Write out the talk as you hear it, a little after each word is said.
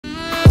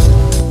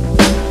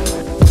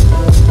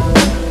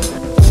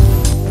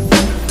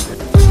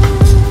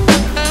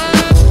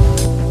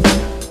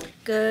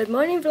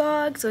morning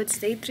vlog. So it's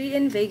day 3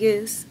 in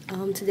Vegas.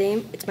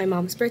 Today it's my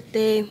mom's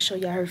birthday. Show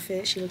you her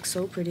fit. She looks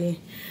so pretty.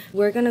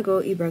 We're gonna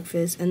go eat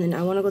breakfast and then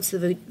I want to go to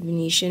the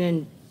Venetian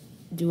and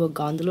do a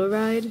gondola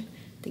ride. I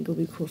think it'll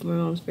be cool for my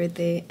mom's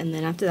birthday. And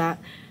then after that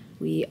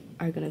we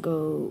are gonna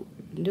go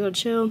do a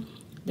chill.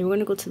 Then we're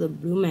gonna go to the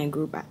Blue Man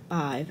Group at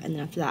 5, and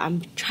then after that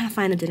I'm trying to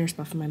find a dinner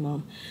spot for my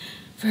mom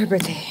for her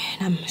birthday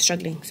and I'm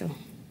struggling, so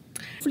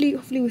hopefully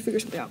we figure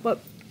something out. But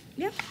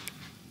yeah,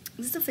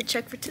 this is the fit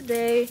check for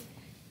today.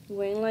 I'm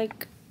wearing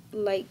like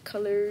light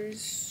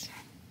colors.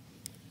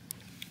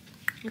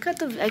 Look at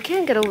the, I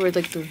can't get over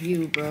like the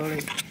view, bro.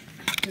 Like,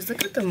 just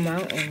look at the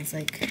mountains.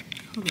 Like,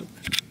 hold up.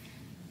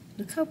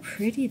 Look how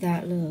pretty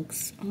that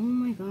looks. Oh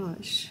my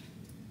gosh.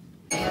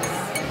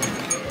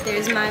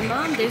 There's my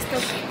mom. There's the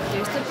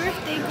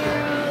birthday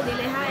girl.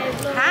 Dile hi,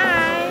 vlog.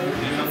 Hi.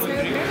 It's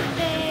her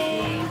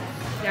birthday.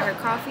 Got her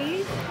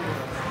coffee.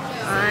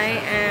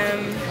 I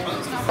am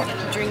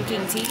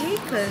drinking tea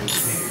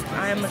because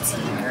I'm a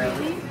tea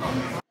girly.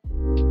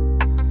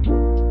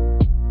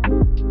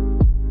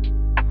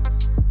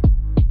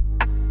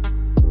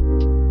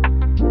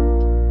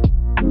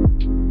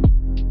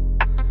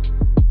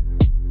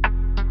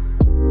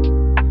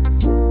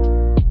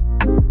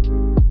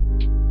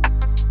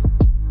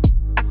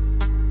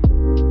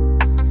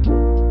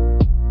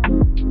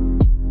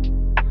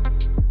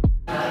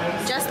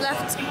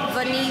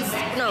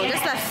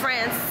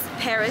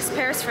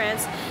 Paris,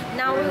 France.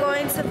 Now we're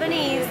going to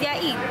Venice. Yeah,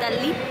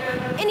 Italy.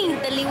 In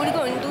Italy, we're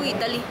going to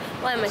Italy.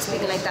 Why am I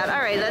speaking like that?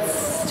 Alright,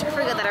 let's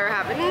forget that ever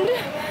happened.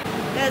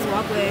 There's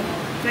walkway.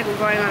 It's like we're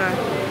going on a...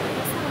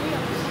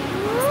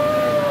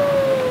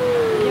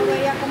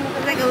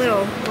 It's like a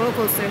little roller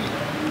coaster.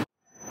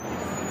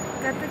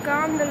 Got the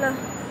gondola.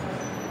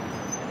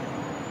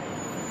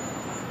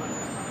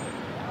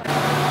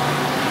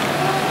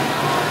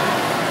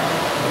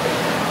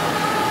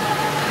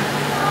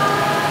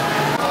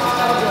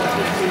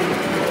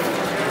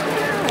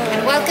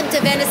 Welcome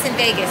to Venice and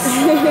Vegas.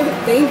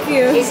 Thank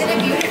you. Isn't it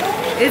beautiful?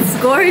 It's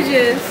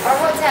gorgeous. Our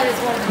hotel is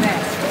one of the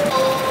best.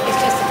 It's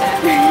just a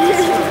fact.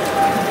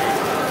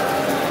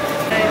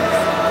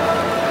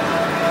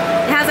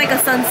 It has like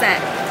a sunset,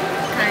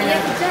 kind of.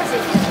 Yeah, it does.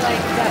 It feels like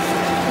dusk.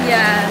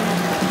 Yeah.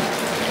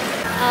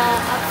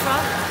 Up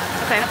front,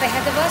 up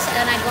ahead of us,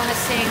 and I'm gonna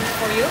sing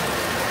for you.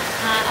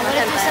 I want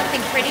to do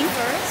something pretty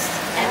first,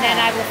 and then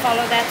I will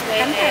follow that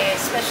with a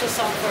special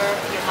song for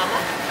your mama.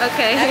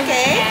 Okay.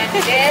 Okay.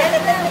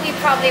 And then we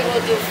probably will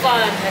do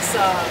fun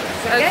songs.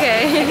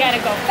 Okay. We gotta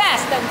go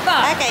fast and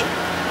fun. Okay.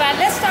 But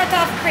let's start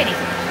off pretty.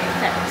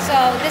 Okay. So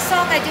this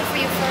song I do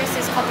for you first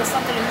is called the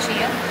Santa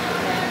Lucia.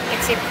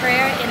 It's a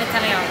prayer in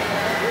Italiano.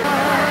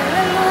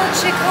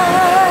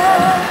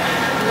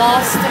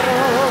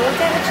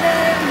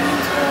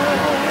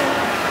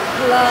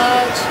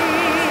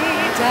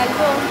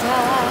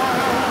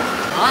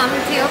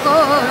 Tanti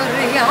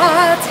auguri a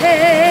te,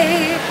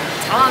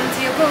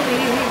 tanti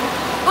auguri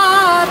a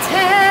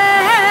te,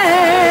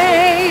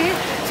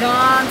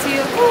 tanti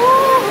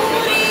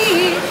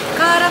auguri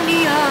cara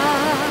mia,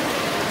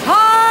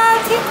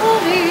 tanti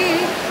auguri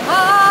a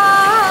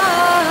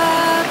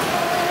te.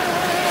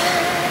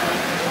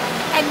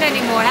 And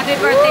many more. Happy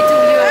birthday to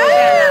you.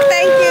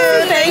 Thank you.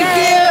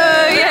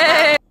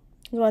 Yay. I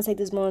just want to take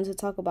this moment to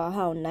talk about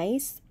how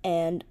nice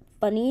and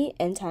funny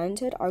and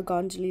talented our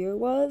gondolier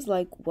was.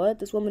 Like, what?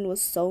 This woman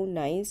was so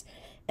nice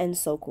and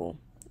so cool.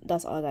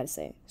 That's all I gotta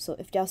say. So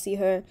if y'all see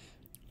her,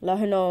 let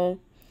her know.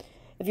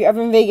 If you're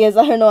ever in Vegas,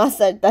 let her know I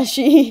said that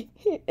she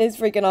is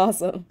freaking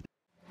awesome.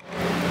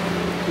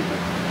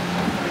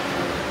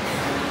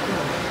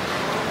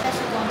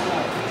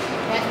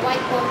 That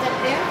white boat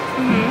up there,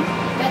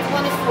 that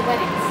one is for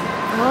weddings.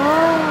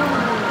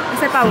 Oh,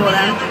 esa es para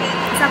boda.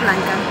 Esa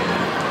blanca.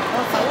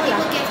 Oh,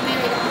 people get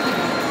married on the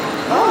boat.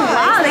 Oh,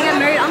 wow, they get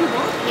married on the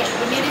boat? Yeah,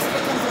 the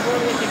minister comes aboard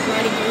with the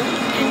bride and groom,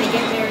 and they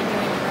get married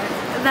during the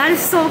ride. That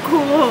is so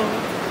cool.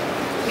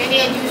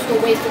 Many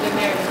unusual ways to get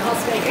married in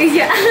Las Vegas.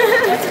 Yeah.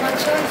 That's my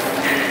choice.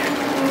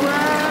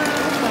 Wow.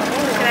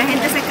 Que la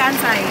gente se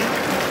cansa ahí.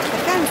 Se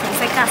cansa.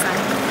 Se casa.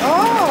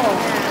 Oh.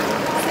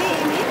 Sí,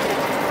 mira.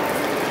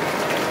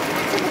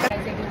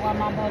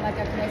 Mambo like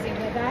a crazy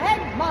with a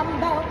hey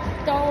mambo.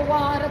 Don't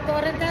want a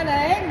torrentella,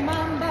 hey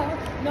mambo.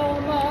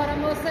 No more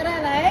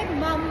mozzarella, hey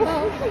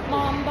mambo.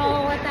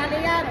 Mambo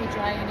Italiano,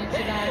 trying it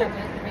Chilano,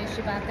 make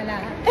me bacala.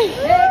 Hey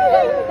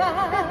rumba,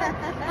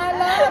 I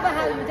love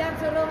how you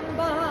dance a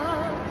rumba.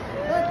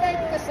 But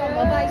take some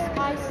advice,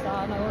 my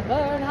son, or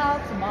learn how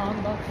to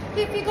mambo.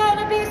 If you're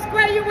gonna be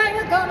square, you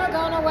ain't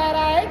gonna wear a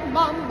hey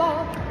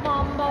mambo.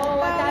 Mambo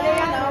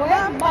Italiano,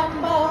 hey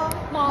mambo.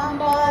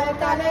 Mambo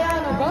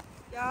Italiano.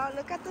 Y'all,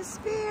 look at the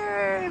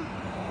spear.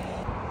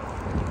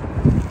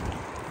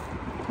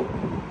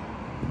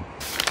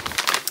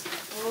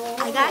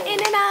 I got in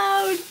and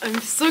out. I'm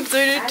so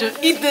excited to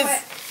eat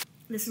this.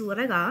 This is what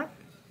I got.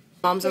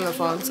 Mom's on the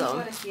phone,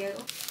 so.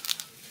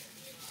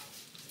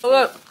 Oh,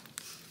 look.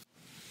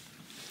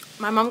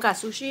 My mom got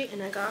sushi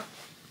and I got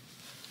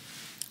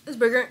this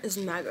burger. Is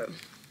mad good.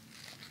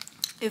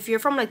 If you're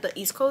from like the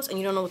East Coast and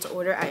you don't know what to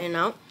order at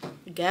In-N-Out,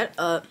 get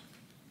a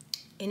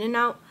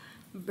In-N-Out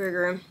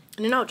burger,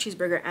 In-N-Out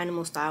cheeseburger,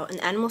 animal style. And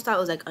animal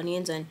style is like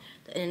onions and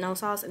the In-N-Out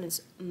sauce, and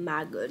it's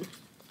mad good.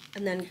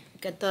 And then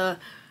get the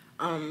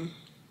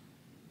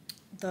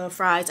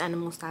fries,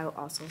 animal style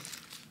also.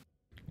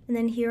 And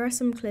then here are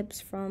some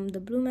clips from the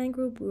Blue Man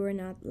group. We were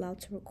not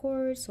allowed to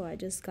record, so I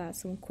just got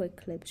some quick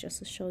clips just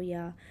to show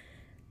ya.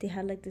 They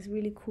had like this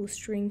really cool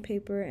string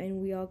paper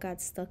and we all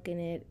got stuck in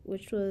it,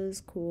 which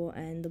was cool.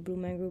 And the Blue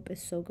Man group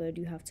is so good.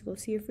 You have to go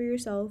see it for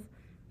yourself.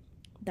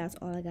 That's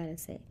all I gotta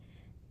say.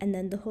 And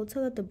then the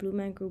hotel that the Blue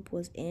Man group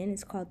was in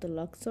is called the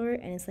Luxor,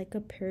 and it's like a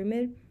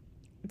pyramid.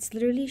 It's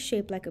literally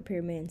shaped like a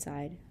pyramid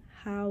inside.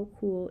 How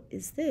cool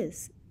is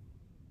this?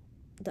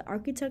 The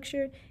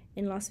architecture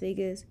in Las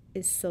Vegas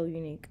is so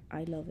unique.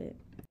 I love it.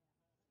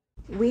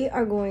 We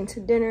are going to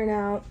dinner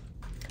now.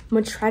 I'm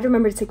gonna try to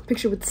remember to take a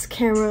picture with this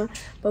camera,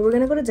 but we're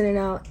gonna go to dinner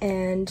now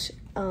and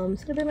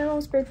celebrate my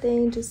mom's birthday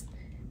and just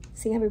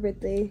sing happy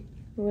birthday.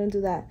 We're gonna do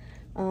that.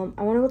 I want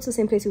to go to the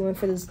same place we went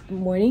for this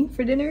morning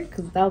for dinner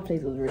because that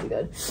place was really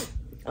good.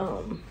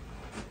 But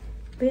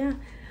yeah,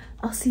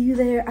 I'll see you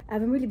there. I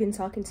haven't really been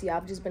talking to you.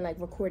 I've just been like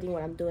recording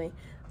what I'm doing,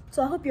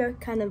 so I hope you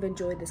kind of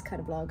enjoyed this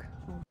kind of vlog.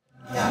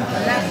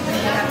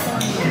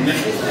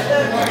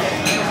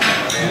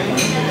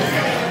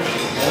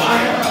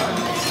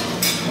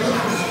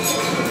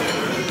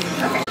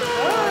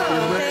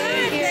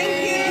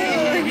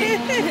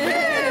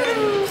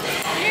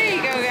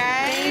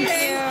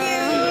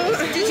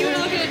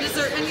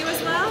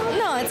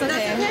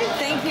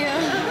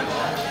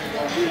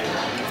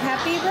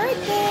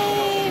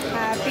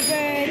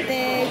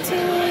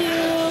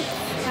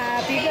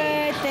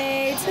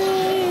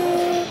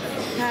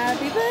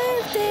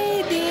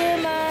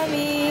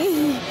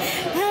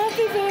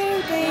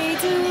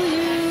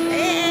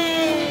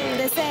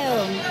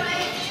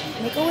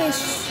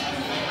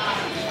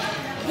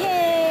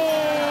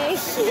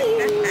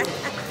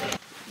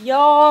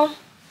 Y'all,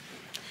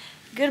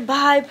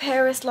 goodbye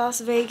Paris,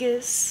 Las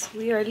Vegas.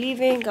 We are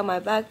leaving. Got my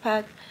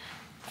backpack,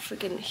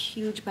 freaking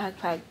huge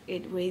backpack.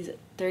 It weighs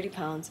 30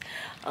 pounds.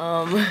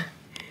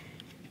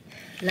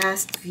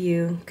 Last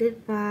view.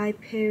 Goodbye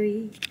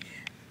Perry.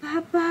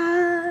 Bye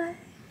bye.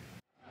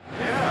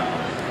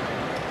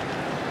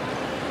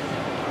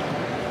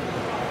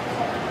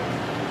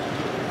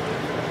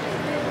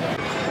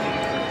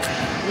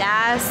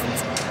 Last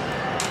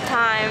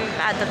time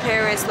at the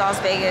Paris, Las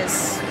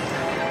Vegas.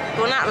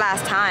 Well, not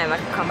last time, I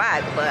could come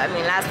back, but I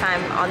mean last time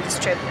on this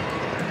trip.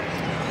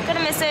 Gonna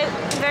miss it.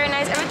 Very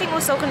nice. Everything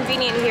was so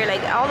convenient here.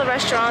 Like all the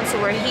restaurants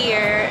were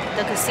here.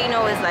 The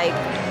casino is like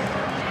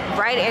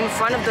right in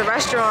front of the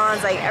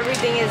restaurants. Like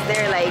everything is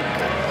there. Like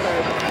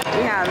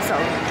we have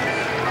some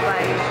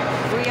like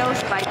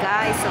brioche by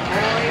Guy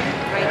Savoy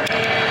right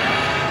there.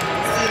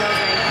 Casinos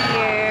right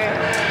here.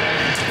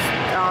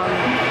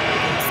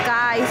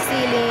 Sky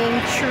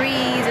ceiling,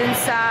 trees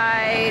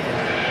inside.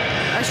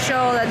 A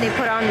show that they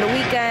put on the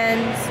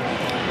weekends.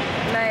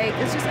 Like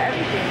it's just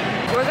everything.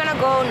 We're gonna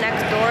go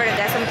next door to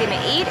get something to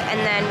eat, and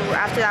then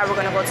after that we're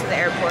gonna go to the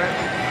airport.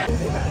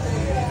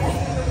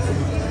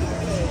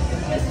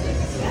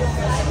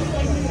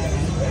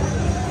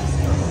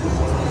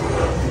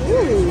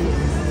 Ooh.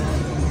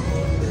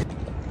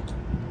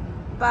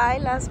 Bye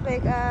Las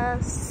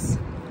Vegas.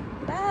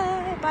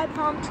 Bye. Bye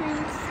palm trees.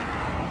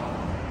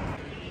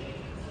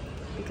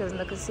 Because in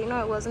the casino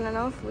it wasn't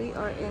enough, we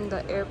are in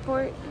the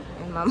airport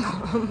and my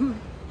mom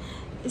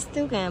is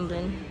still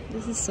gambling.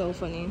 This is so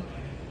funny.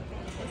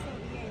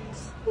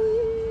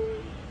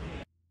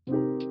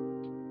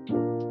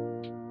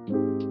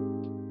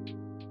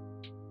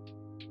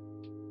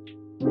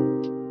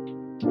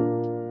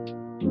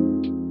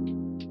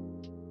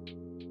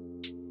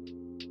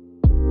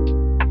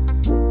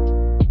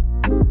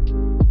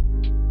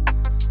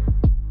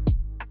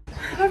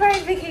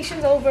 Alright,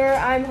 vacation's over.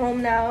 I'm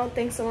home now.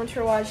 Thanks so much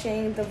for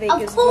watching the Vegas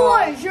vlog. Of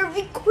course, you're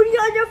recording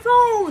on your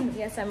phone.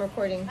 Yes, I'm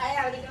recording.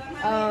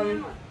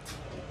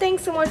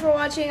 Thanks so much for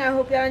watching. I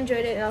hope y'all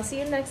enjoyed it, and I'll see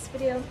you in the next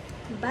video.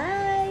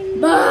 Bye.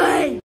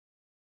 Bye.